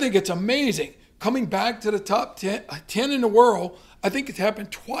 I think it's amazing. Coming back to the top 10 in the world, I think it's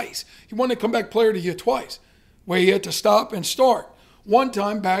happened twice. He won the Comeback Player of the Year twice, where he had to stop and start. One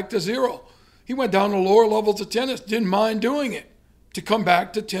time back to 0. He went down to lower levels of tennis, didn't mind doing it, to come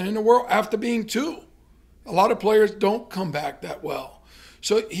back to 10 in the world after being 2. A lot of players don't come back that well.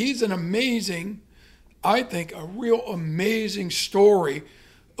 So he's an amazing, I think, a real amazing story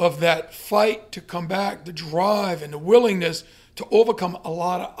of that fight to come back, the drive and the willingness to overcome a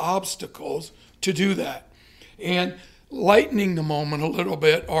lot of obstacles to do that. And lightening the moment a little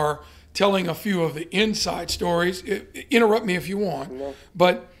bit, or telling a few of the inside stories. Interrupt me if you want. No.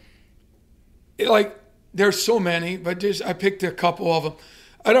 But there's so many, but just I picked a couple of them.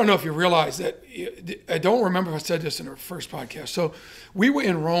 I don't know if you realize that. I don't remember if I said this in our first podcast. So we were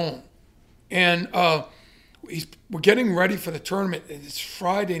in Rome, and we're getting ready for the tournament. It's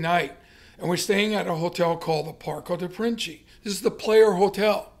Friday night, and we're staying at a hotel called the Parco de Princi. This is the player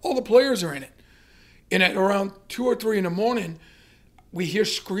hotel. All the players are in it. And at around 2 or 3 in the morning, I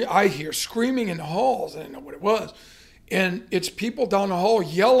hear screaming in the halls. I didn't know what it was. And it's people down the hall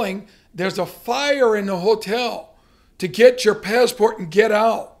yelling, "There's a fire in the hotel. To get your passport and get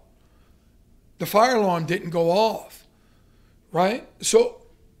out." The fire alarm didn't go off, right? So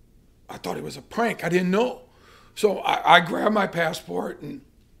I thought it was a prank. I didn't know. So I grabbed my passport and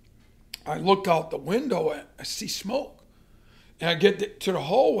I looked out the window and I see smoke. And I get to the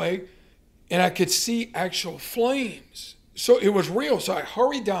hallway and I could see actual flames. So it was real. So I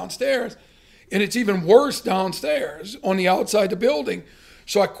hurried downstairs, and it's even worse downstairs on the outside the building.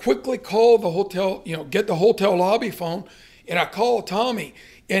 So I quickly called the hotel, get the hotel lobby phone, and I called Tommy.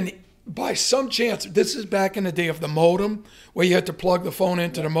 And by some chance, this is back in the day of the modem, where you had to plug the phone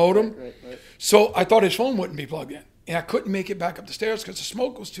into the modem. Right. So I thought his phone wouldn't be plugged in. And I couldn't make it back up the stairs because the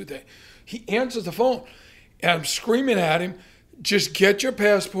smoke was too thick. He answers the phone, and I'm screaming at him, "Just get your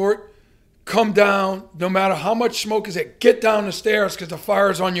passport, come down, no matter how much smoke is there, get down the stairs because the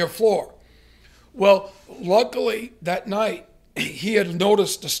fire's on your floor." Well, luckily that night, he had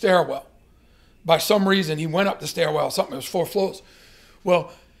noticed the stairwell. By some reason, he went up the stairwell, it was 4 floors.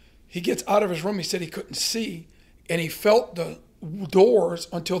 Well, he gets out of his room, he said he couldn't see, and he felt the doors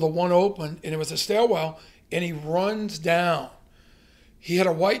until the one opened, and it was a stairwell, and he runs down. He had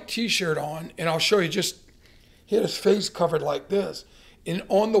a white T-shirt on, and I'll show you, he had his face covered like this. And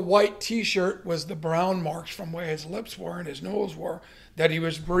on the white T-shirt was the brown marks from where his lips were and his nose were that he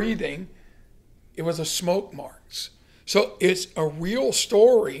was breathing. It was the smoke marks. So it's a real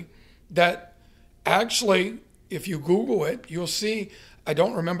story that actually, if you Google it, you'll see, I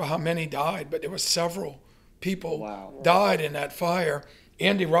don't remember how many died, but there were several people died in that fire.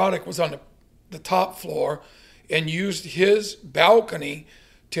 Andy Roddick was on the top floor and used his balcony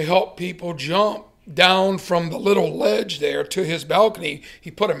to help people jump down from the little ledge there to his balcony. He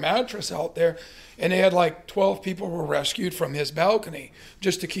put a mattress out there, and they had 12 people were rescued from his balcony.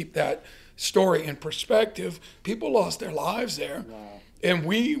 Just to keep that story in perspective, people lost their lives there. Wow. And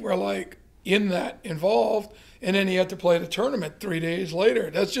we were in that involved, and then he had to play the tournament 3 days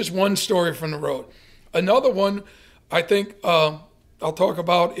later. That's just one story from the road. Another one I think I'll talk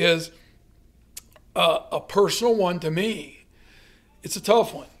about is a personal one to me. It's a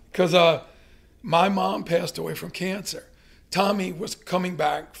tough one because my mom passed away from cancer. Tommy was coming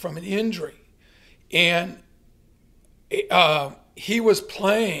back from an injury, and he was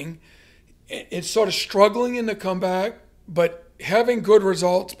playing and sort of struggling in the comeback, but having good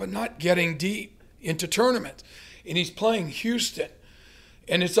results, but not getting deep into tournaments. And he's playing Houston.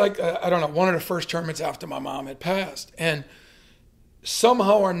 And it's one of the first tournaments after my mom had passed. And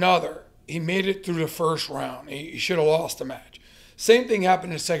somehow or another, he made it through the first round. He should have lost the match. Same thing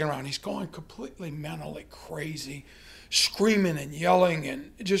happened in the second round. He's going completely mentally crazy, screaming and yelling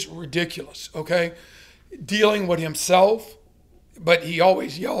and just ridiculous, okay? Dealing with himself, but he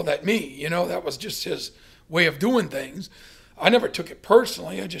always yelled at me. That was just his way of doing things. I never took it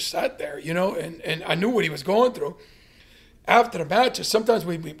personally. I just sat there, and I knew what he was going through. After the matches, sometimes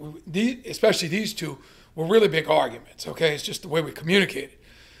especially these two, were really big arguments, okay? It's just the way we communicated.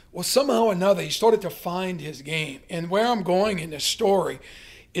 Well, somehow or another, he started to find his game. And where I'm going in this story,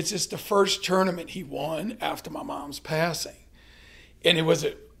 it's just the first tournament he won after my mom's passing. And it was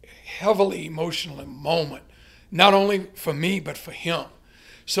a heavily emotional moment, not only for me, but for him.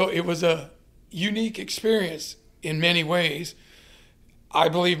 So it was a unique experience in many ways. I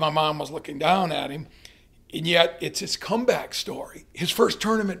believe my mom was looking down at him, and yet it's his comeback story. His first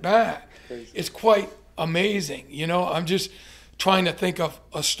tournament back. Crazy. It's quite amazing. You know, I'm just trying to think of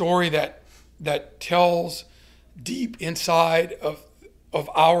a story that tells deep inside of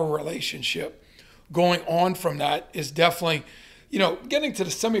our relationship. Going on from that is definitely, you know, getting to the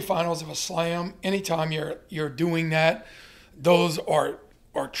semifinals of a slam. Anytime you're doing that, those are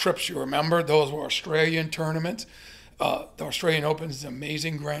trips you remember. Those were Australian tournaments. The Australian Open is an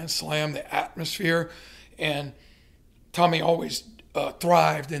amazing Grand Slam, the atmosphere, and Tommy always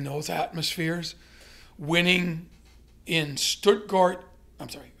thrived in those atmospheres. Winning in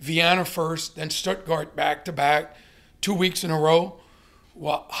Vienna first, then Stuttgart back to back, 2 weeks in a row,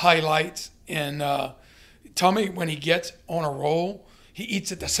 highlights. And Tommy, when he gets on a roll, he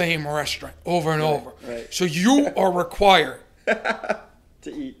eats at the same restaurant over and over. Right. So you are required to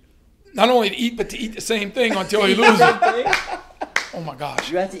eat. Not only to eat, but to eat the same thing until he loses. Oh my gosh.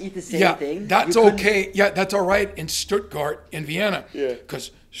 You have to eat the same thing? That's okay. Yeah, that's all right in Stuttgart, in Vienna. Yeah.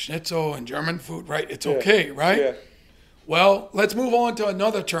 Because schnitzel and German food, right? It's okay, right? Yeah. Well, let's move on to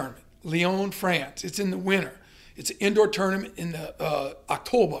another tournament. Lyon, France. It's in the winter. It's an indoor tournament in the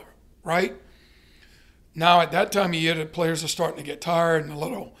October, right? Now, at that time of year, the players are starting to get tired and a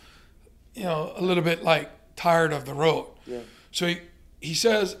little bit like tired of the road. Yeah. So he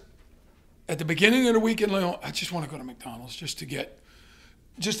says, at the beginning of the week in Lyon, I just want to go to McDonald's just to get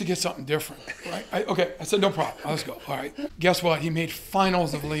something different, right? I said, no problem. Let's go. All right. Guess what? He made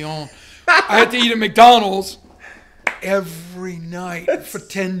finals of Lyon. I had to eat at McDonald's every night for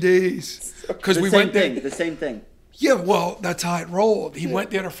 10 days because we went there. The same thing. Yeah, well, that's how it rolled. He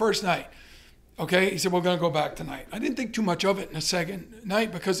went there the first night. Okay, he said, we're going to go back tonight. I didn't think too much of it in the second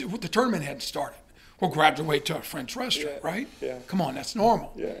night because the tournament hadn't started. We'll graduate to a French restaurant, right? Yeah. Come on, that's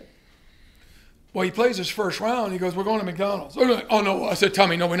normal. Yeah. Well, he plays his first round. He goes, we're going to McDonald's. Oh, no. I said,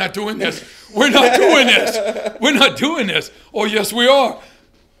 Tommy, no, we're not doing this. We're not doing this. We're not doing this. Oh, yes, we are.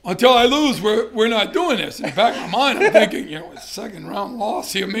 Until I lose, we're not doing this. In the back of my mind, I'm thinking, a second round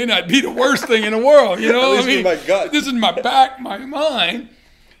loss here may not be the worst thing in the world. You know, At least in my gut. This is my mind.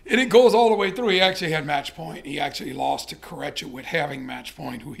 And it goes all the way through. He actually had match point. He actually lost to Korecha with having match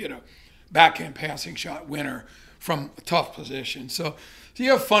point, who hit a backhand passing shot winner from a tough position. So you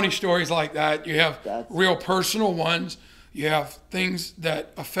have funny stories like that. You have real personal ones. You have things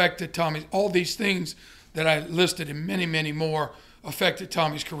that affected Tommy's. All these things that I listed and many, many more affected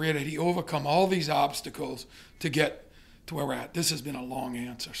Tommy's career, that he overcome all these obstacles to get to where we're at. This has been a long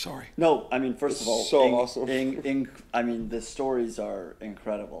answer. Sorry. No, I mean, first of all, so awesome. I mean, the stories are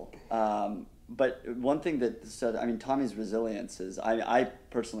incredible. But one thing that said, I mean, Tommy's resilience is, I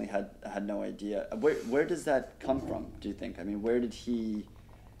personally had no idea. Where does that come from, do you think? I mean, where did he,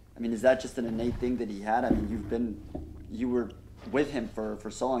 I mean, is that just an innate thing that he had? I mean, you were with him for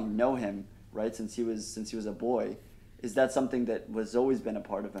so long, you know him, right, since he was a boy. Is that something that was always been a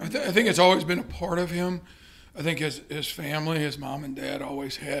part of him? I think it's always been a part of him. I think his family, his mom and dad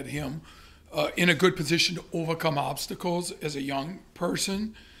always had him in a good position to overcome obstacles as a young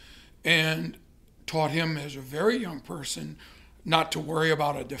person, and taught him as a very young person not to worry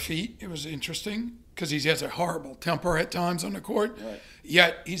about a defeat. It was interesting because he has a horrible temper at times on the court, right.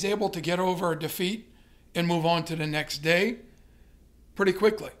 Yet he's able to get over a defeat and move on to the next day pretty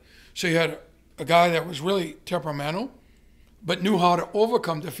quickly. So you had a guy that was really temperamental, but knew how to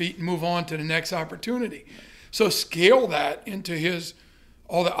overcome defeat and move on to the next opportunity. So scale that into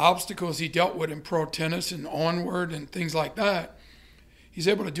all the obstacles he dealt with in pro tennis and onward and things like that. He's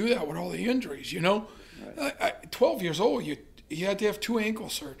able to do that with all the injuries, Right. 12 years old, he had to have 2 ankle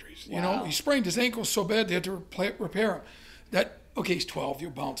surgeries. Wow. He sprained his ankle so bad they had to repair him. He's 12,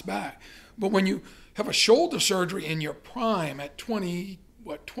 you'll bounce back. But when you have a shoulder surgery in your prime at 21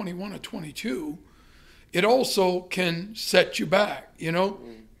 or 22, it also can set you back,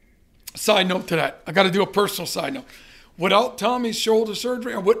 Side note to that. I got to do a personal side note. Without Tommy's shoulder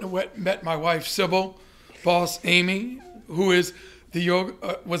surgery, I wouldn't have met my wife, Sybil, boss Amy, who was a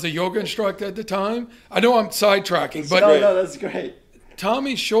yoga instructor at the time. I know I'm sidetracking, but no, that's great.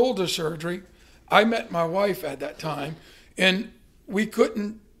 Tommy's shoulder surgery, I met my wife at that time, and we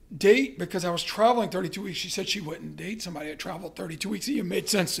couldn't date because I was traveling 32 weeks. She said she wouldn't date somebody that traveled 32 weeks. It made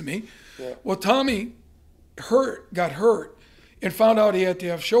sense to me. Yeah. Well, Tommy got hurt, and found out he had to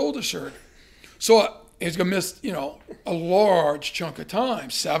have shoulder surgery. So is going to miss, a large chunk of time,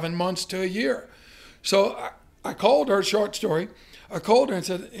 7 months to a year. So I called her, short story. I called her and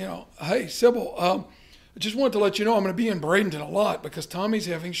said, hey, Sybil, I just wanted to let you know I'm going to be in Bradenton a lot because Tommy's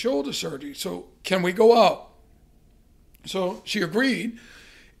having shoulder surgery. So can we go out? So she agreed.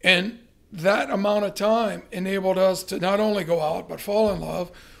 And that amount of time enabled us to not only go out, but fall in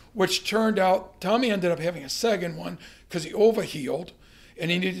love, which turned out Tommy ended up having a second one because he overhealed. And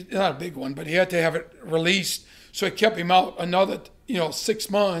he needed, not a big one, but he had to have it released. So it kept him out another, 6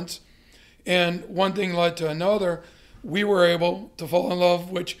 months. And one thing led to another. We were able to fall in love,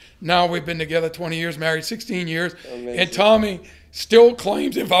 which now we've been together 20 years, married 16 years. Amazing. And Tommy still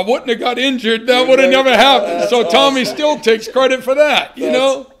claims if I wouldn't have got injured, that would have never happened. So Tommy still takes credit for that,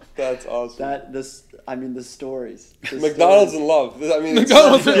 That's awesome. The stories. McDonald's in love.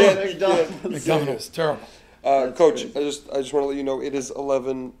 McDonald's, terrible. Coach, I just want to let you know it is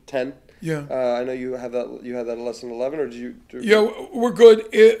 11:10. Yeah. I know you had that. You had that at lesson 11, or did you? Yeah, we're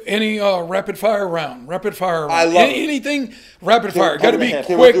good. Any rapid fire round? Rapid fire round. I love anything. Rapid fire. Got to be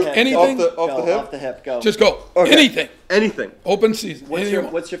quick. Anything. Off the hip. Go. Just go. Okay. Anything. Open season.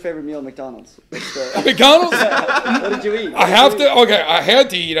 What's your favorite meal at McDonald's? McDonald's? What did you eat? I had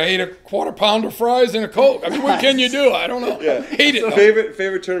to eat. I ate a quarter pounder fries and a Coke. I mean, what can you do? I don't know. Yeah. Hate it.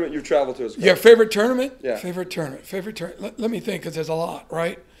 Favorite tournament you've traveled to? Yeah. Favorite tournament. Yeah. Favorite tournament. Let me think, because there's a lot,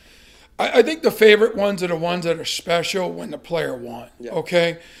 right? I think the favorite ones are the ones that are special when the player won. Yeah.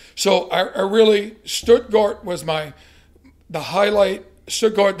 Okay, so I really, Stuttgart was the highlight.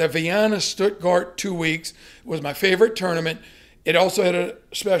 Stuttgart, the Vienna Stuttgart 2 weeks was my favorite tournament. It also had a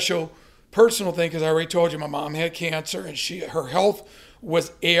special personal thing because I already told you my mom had cancer and her health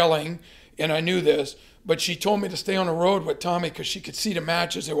was ailing, and I knew this. But she told me to stay on the road with Tommy because she could see the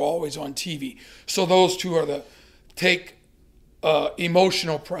matches. They were always on TV. So those two are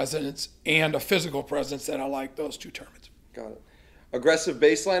emotional presence and a physical presence that I like those two tournaments. Got it. Aggressive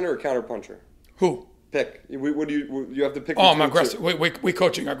baseliner or counterpuncher? Who? Pick. What do you have to pick? Oh, I'm aggressive. We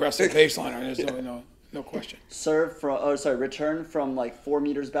coaching aggressive baseliner. There's no question. Return from like 4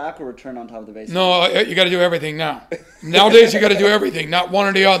 meters back or return on top of the baseline? No, you got to do everything now. Nowadays, you got to do everything, not one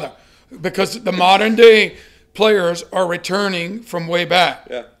or the other, because the modern day players are returning from way back.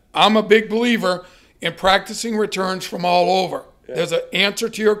 Yeah. I'm a big believer in practicing returns from all over. Yeah. There's an answer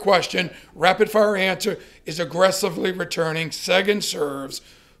to your question. Rapid fire answer is aggressively returning second serves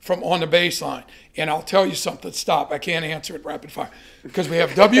from on the baseline. And I'll tell you something. Stop. I can't answer it rapid fire because we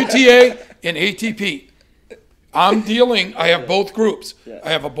have WTA and ATP. I have both groups. Yeah.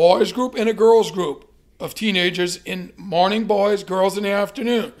 I have a boys group and a girls group of teenagers in morning, boys, girls in the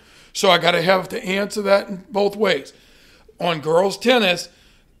afternoon. So I got to have to answer that in both ways. On girls tennis,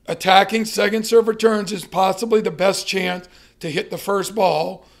 attacking second serve returns is possibly the best chance to hit the first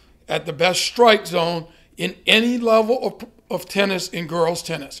ball at the best strike zone in any level of tennis in girls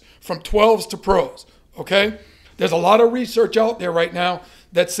tennis, from 12s to pros, okay? There's a lot of research out there right now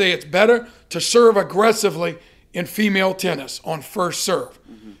that say it's better to serve aggressively in female tennis on first serve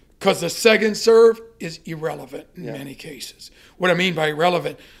because the second serve is irrelevant in many cases. What I mean by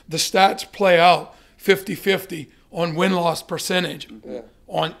irrelevant, the stats play out 50-50 on win-loss percentage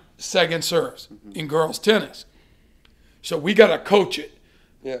on second serves in girls tennis. So we got to coach it.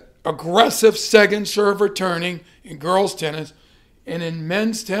 Yeah. Aggressive second serve returning in girls tennis. And in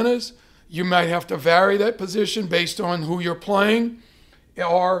men's tennis, you might have to vary that position based on who you're playing.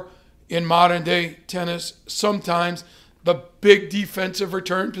 Or in modern day tennis, sometimes the big defensive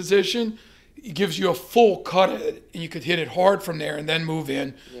return position gives you a full cut at it, and you could hit it hard from there and then move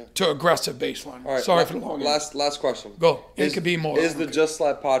in to aggressive baseline. All right, sorry for the long last question. Go. It could be more. Is the Just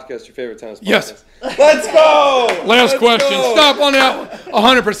Slap podcast your favorite tennis podcast? Yes. Let's go! Last question. Go. Stop on that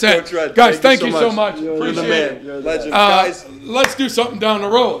one. 100%. Guys, thank you so much. You're the man. You're a legend. Guys, let's do something down the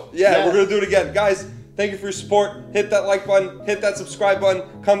road. Yeah, we're going to do it again. Guys, thank you for your support. Hit that like button. Hit that subscribe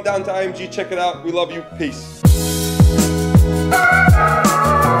button. Come down to IMG. Check it out. We love you. Peace.